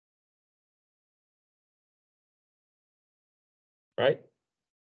right?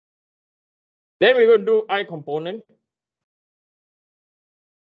 Then we're going to do I component.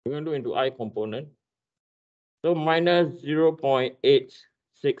 We're going to do into I component. So minus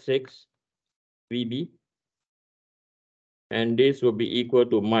 0.866 VB. And this will be equal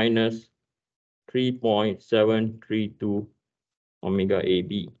to minus 3.732 omega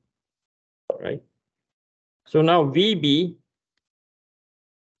AB, right? So now VB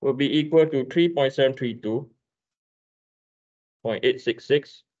will be equal to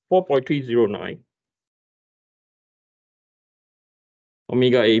 3.732.866, 4.309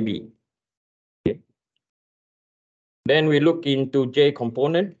 omega AB. Okay. Then we look into J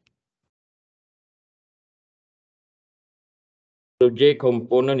component. So J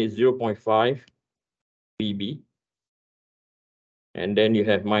component is 0.5 VB. And then you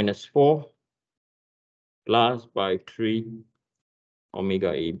have minus 4 plus by 3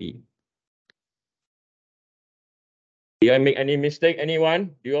 omega AB. Did I make any mistake,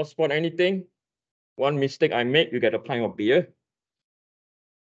 anyone? Do you all spot anything? One mistake I make, you get a pint of beer.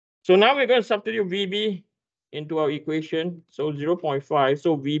 So now we're going to substitute VB into our equation. So 0.5.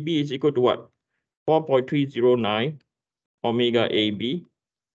 So VB is equal to what? 4.309 omega AB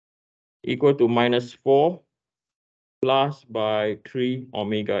equal to minus 4 plus by 3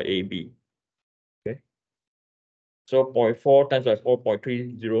 omega AB. Okay. So 0.4 times by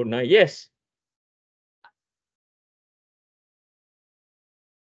 4.309. Yes.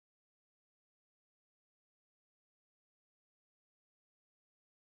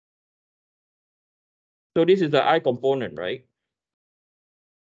 So this is the I component, right?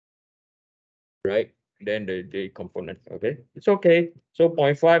 Right. Then the J component. Okay. It's okay. So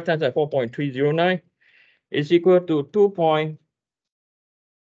 0.5 times by 4.309 is equal to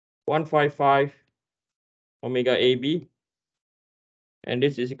 2.155 omega AB. And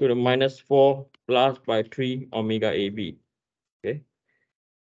this is equal to minus 4 plus by 3 omega AB. Okay.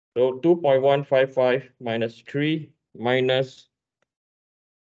 So 2.155 minus 3 minus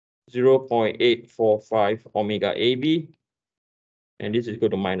 0.845 omega AB. And this is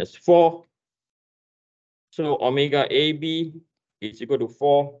equal to minus 4. So omega AB is equal to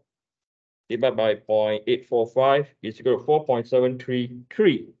 4 divided by 0.845 is equal to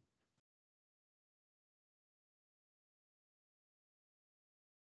 4.733.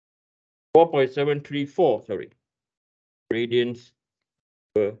 4.734, sorry, radians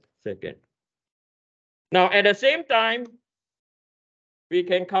per second. Now, at the same time, we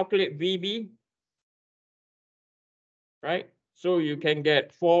can calculate VB, right? So you can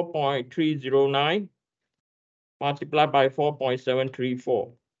get 4.309 multiplied by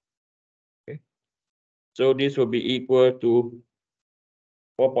 4.734. Okay. So this will be equal to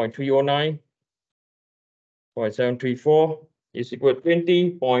 4.309, 0.734 is equal to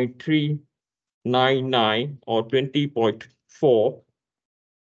 20.399 or 20.4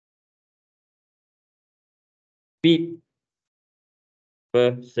 feet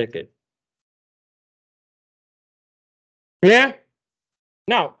per second. Yeah.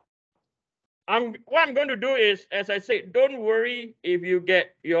 Now, what I'm going to do is, as I said, don't worry if you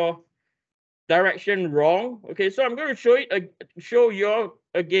get your direction wrong. Okay, so I'm going to show you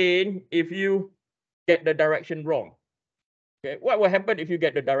again if you get the direction wrong. Okay, what will happen if you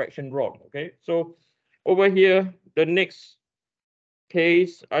get the direction wrong? Okay, so over here, the next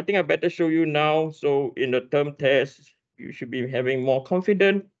case, I think I better show you now. So in the term test, you should be having more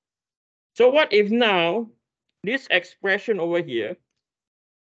confidence. So what if now this expression over here,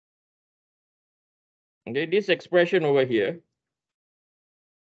 okay, this expression over here,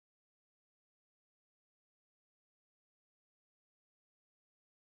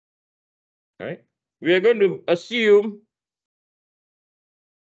 right? We are going to assume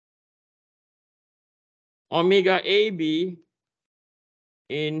omega AB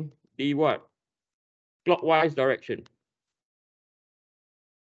in the what? Clockwise direction.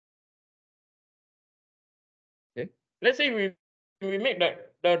 Okay. Let's say we make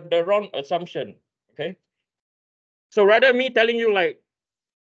the wrong assumption. Okay. So rather me telling you like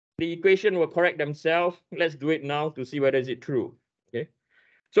the equation will correct themselves, let's do it now to see whether is it true. Okay.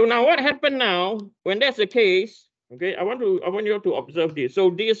 So now what happened now when that's the case? Okay, I want you to observe this. So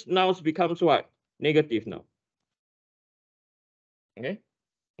this now becomes what? Negative now. Okay.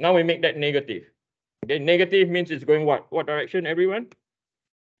 Now we make that negative. Okay, negative means it's going what? What direction, everyone?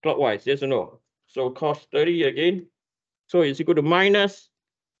 Clockwise, yes or no? So cos 30 again. So it's equal to minus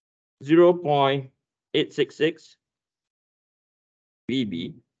 0.866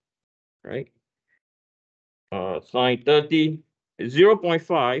 VB, right? Sine 30,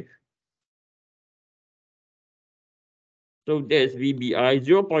 0.5. So there's VBI,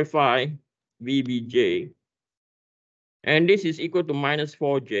 0.5 VBJ And this is equal to minus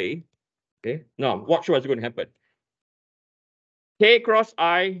 4j. Okay, now watch what's going to happen. K cross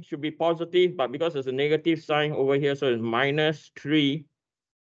I should be positive, but because there's a negative sign over here, so it's minus 3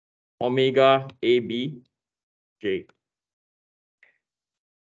 omega AB J.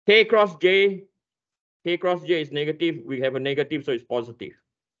 K cross J is negative. We have a negative, so it's positive.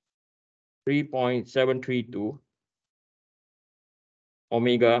 3.732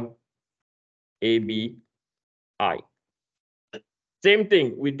 omega AB I. Same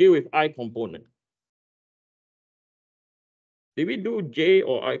thing, we deal with I component. Did we do J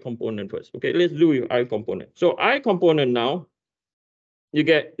or I component first? Okay, let's do with I component. So I component now, you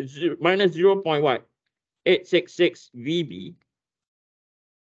get minus 0.866 VB.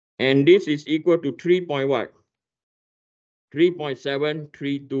 And this is equal to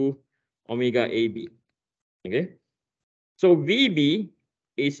 3.732 omega AB. Okay. So VB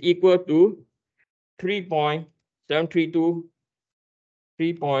is equal to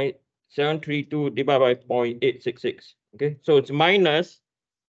 3.732 divided by 0.866. Okay. So it's minus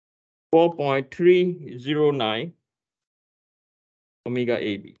 4.309 omega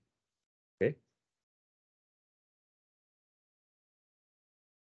AB. Okay.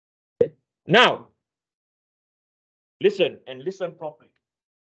 Now, listen and listen properly.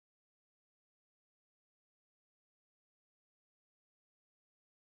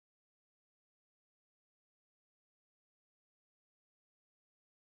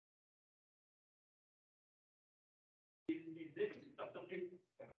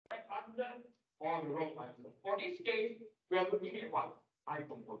 Or the wrong answer. For this case, we are looking at what? I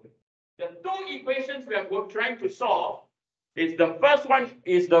component. The two equations we are trying to solve is the first one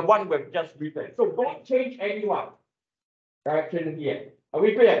is the one we've just written. So don't change any one direction here. Are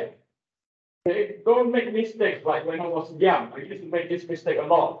we clear? Okay, don't make mistakes like when I was young. I used to make this mistake a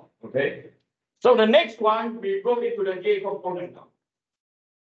lot. Okay. So the next one, we go into the J component now.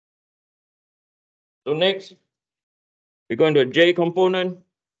 So next, we go into the J component.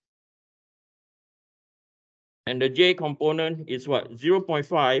 And the J component is what?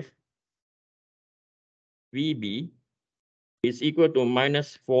 0.5 VB is equal to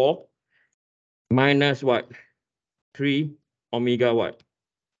minus 4 minus what? 3 omega what?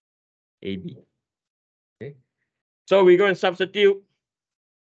 AB. Okay. So we're going to substitute.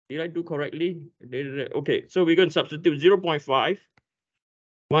 Did I do correctly? Okay. So we're going to substitute 0.5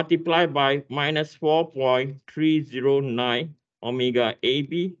 multiplied by minus 4.309 omega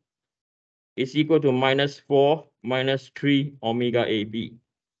AB is equal to minus 4 minus 3 omega AB.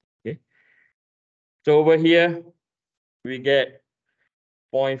 Okay. So over here, we get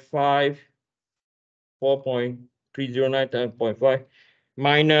 0.5, 4.309 times 0.5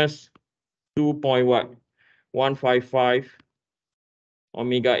 minus 2.155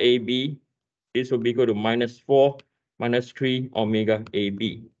 omega AB. This will be equal to minus 4 minus 3 omega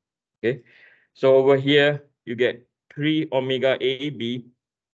AB. Okay. So over here, you get 3 omega AB.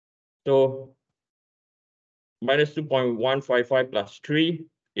 So minus 2.155 plus 3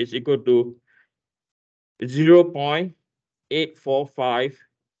 is equal to 0.845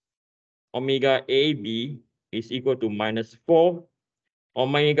 omega AB is equal to minus 4.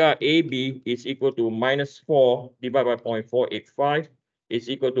 Omega AB is equal to minus 4 divided by 0.485 is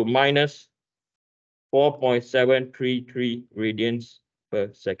equal to minus 4.733 radians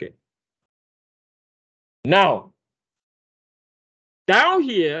per second. Now, down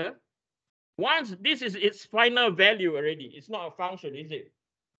here, once this is its final value already, it's not a function, is it?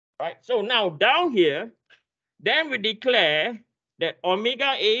 Right. So now down here, then we declare that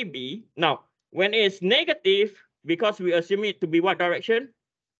omega AB, now when it's negative, because we assume it to be what direction?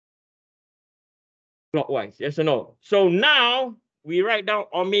 Clockwise, yes or no? So now we write down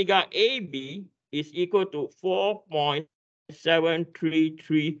omega AB is equal to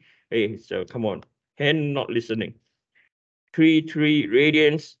 4.733. Hey, so come on, hand not listening. 33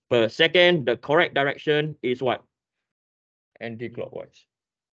 radians per second. The correct direction is what? Anti-clockwise.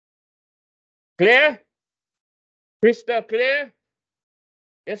 Clear? Crystal clear?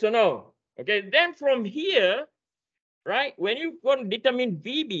 Yes or no? Okay, then from here, right, when you want to determine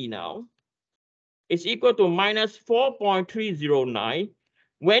VB now, it's equal to minus 4.309.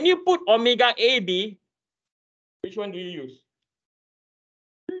 When you put omega AB, which one do you use?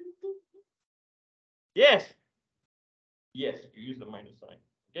 Yes. Yes, you use the minus sign.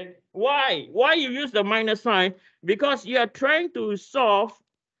 Okay. Why? Why you use the minus sign? Because you are trying to solve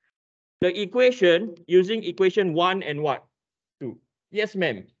the equation using equation 1 and what? 2. Yes,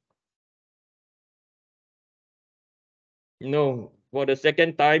 ma'am. No, for the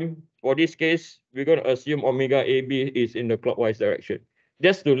second time, for this case, we're going to assume omega AB is in the clockwise direction.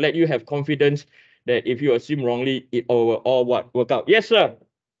 Just to let you have confidence that if you assume wrongly, it will all what work out. Yes, sir.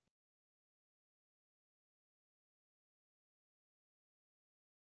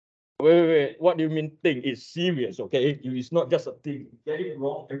 Wait. What do you mean thing? It's serious, okay? It's not just a thing. Get it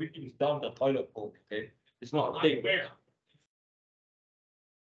wrong, everything is down the toilet bowl, okay? It's not a thing.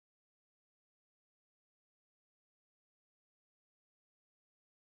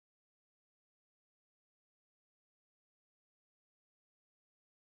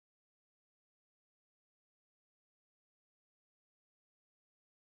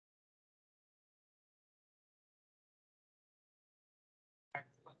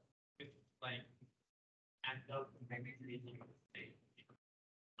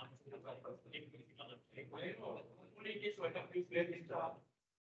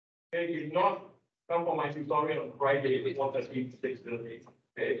 If not, come for my tutorial on Friday, 1:30 to 6:30.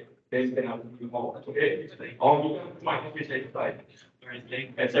 Okay, then can have you more. Okay, or my office inside.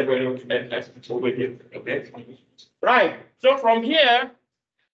 Except when that's over here. Okay, right. So from here,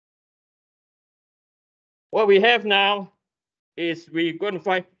 what we have now is we're going to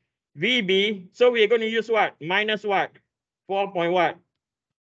find VB. So we're going to use what? Minus what?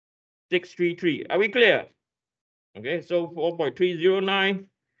 4.633. Are we clear? Okay, so 4.309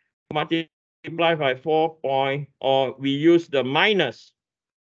 multiply by 4 or we use the minus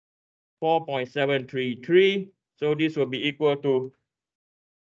 4.733. So this will be equal to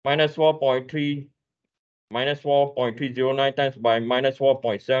minus 4.309 times by minus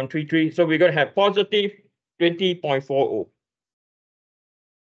 4.733. So we're going to have positive 20.40.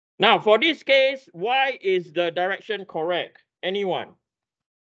 Now, for this case, why is the direction correct? Anyone?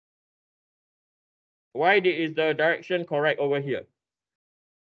 Why is the direction correct over here?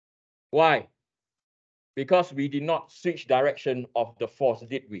 Why? Because we did not switch direction of the force,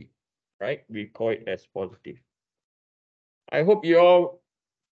 did we? Right? We call it as positive. I hope you all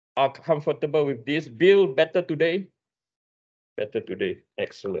are comfortable with this. Bill, better today? Better today.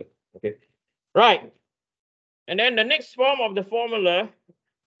 Excellent. Okay. Right. And then the next form of the formula.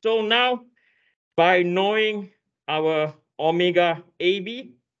 So now, by knowing our omega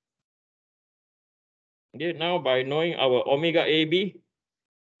AB, okay, now by knowing our omega AB,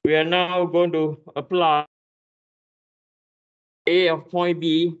 we are now going to apply A of point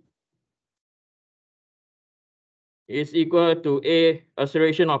B is equal to A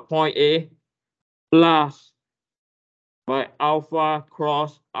acceleration of point A plus by alpha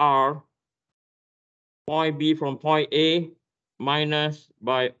cross R point B from point A minus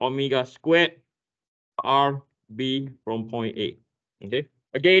by omega squared RB from point A. Okay,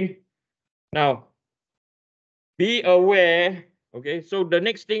 again, now be aware. Okay, so the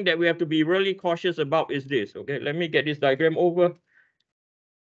next thing that we have to be really cautious about is this. Okay, let me get this diagram over.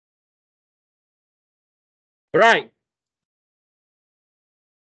 Right.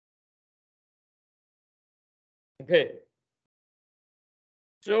 Okay.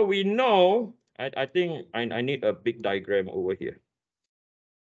 So we know, I think I need a big diagram over here.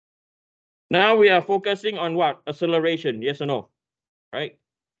 Now we are focusing on what? Acceleration, yes or no? Right?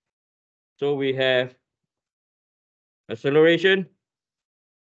 So we have acceleration.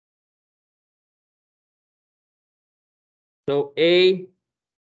 So A,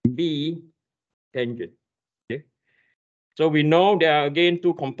 B, tangent. Okay. So we know there are again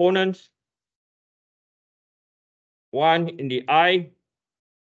two components. One in the I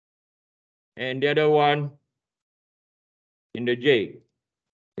and the other one in the J.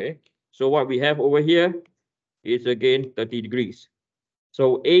 Okay. So what we have over here is again 30 degrees.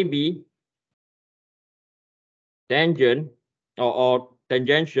 So AB tangent or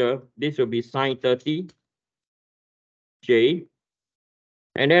tangential, this will be sine 30 J.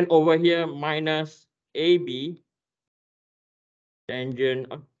 And then over here minus AB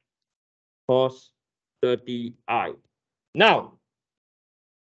tangent cos 30I. Now,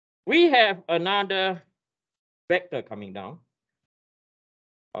 we have another vector coming down.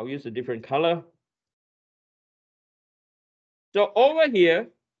 I'll use a different color. So over here,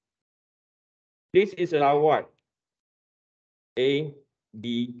 this is our what? A,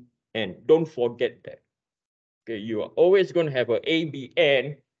 B, N. Don't forget that. Okay, you are always going to have a A, B,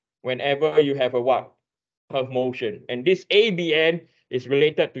 N whenever you have a what? Curve motion. And this A, B, N is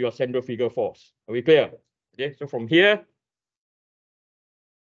related to your centrifugal force. Are we clear? Okay, so from here,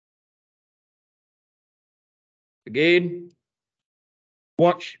 again,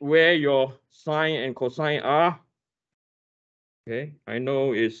 watch where your sine and cosine are. Okay, I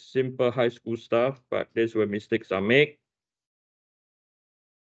know it's simple high school stuff, but that's where mistakes are made.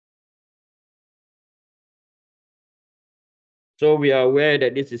 So we are aware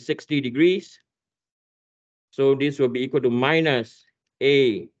that this is 60 degrees. So this will be equal to minus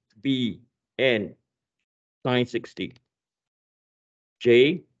A, B, n sine 60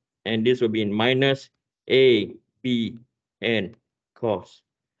 j, and this will be in minus a b n cos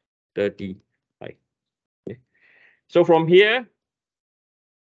 30 pi. Okay. So from here,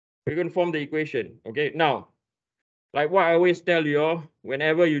 we're going to form the equation. Okay, now, like what I always tell you all,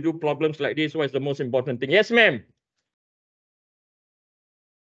 whenever you do problems like this, what is the most important thing? Yes, ma'am.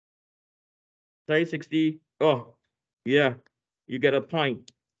 Sine 60. Oh, yeah, you get a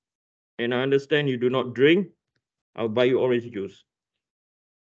pint. And I understand you do not drink. I'll buy you orange juice.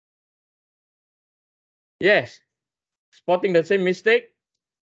 Yes. Spotting the same mistake?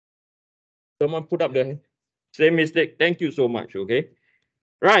 Someone put up the same mistake. Thank you so much. Okay.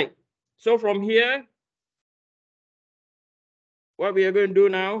 Right. So from here, what we are going to do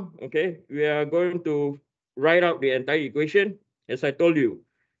now, okay, we are going to write out the entire equation. As I told you,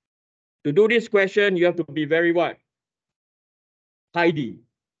 to do this question, you have to be very what? Tidy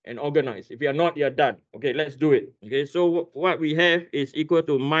and organized. If you are not, you're done. Okay, let's do it. Okay, so what we have is equal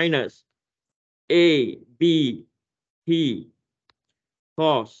to minus a b t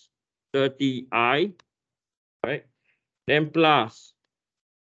cos 30i, right? Then plus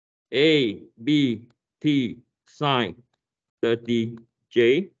a b t sine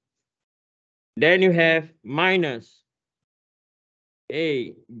 30j. Then you have minus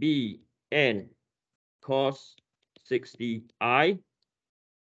a b n cos 60i.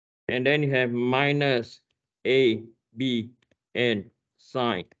 And then you have minus a b n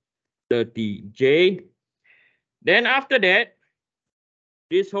sine 30j. Then after that,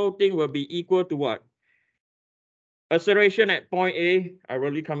 this whole thing will be equal to what? Acceleration at point A, I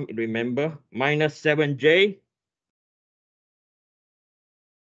really can't remember, minus 7j.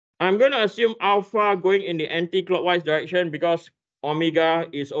 I'm going to assume alpha going in the anti-clockwise direction because omega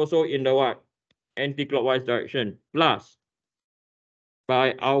is also in the what? Anti-clockwise direction, plus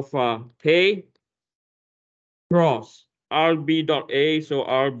by alpha k cross RB dot A. So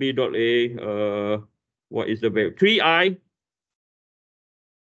RB dot A, what is the value? 3i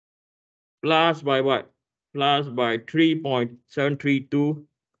plus by what? Plus by 3.732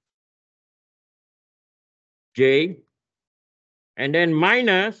 j, and then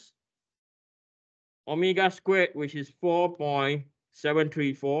minus omega squared, which is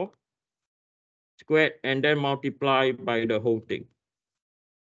 4.734 squared, and then multiply by the whole thing.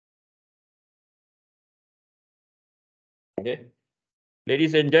 Okay,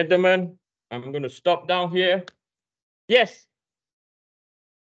 ladies and gentlemen, I'm going to stop down here. Yes.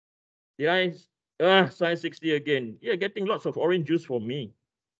 Did I? Sine 60 again. You're getting lots of orange juice from me.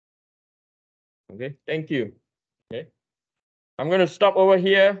 Okay, thank you. Okay, I'm going to stop over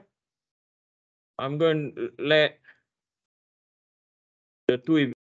here. I'm going to let the two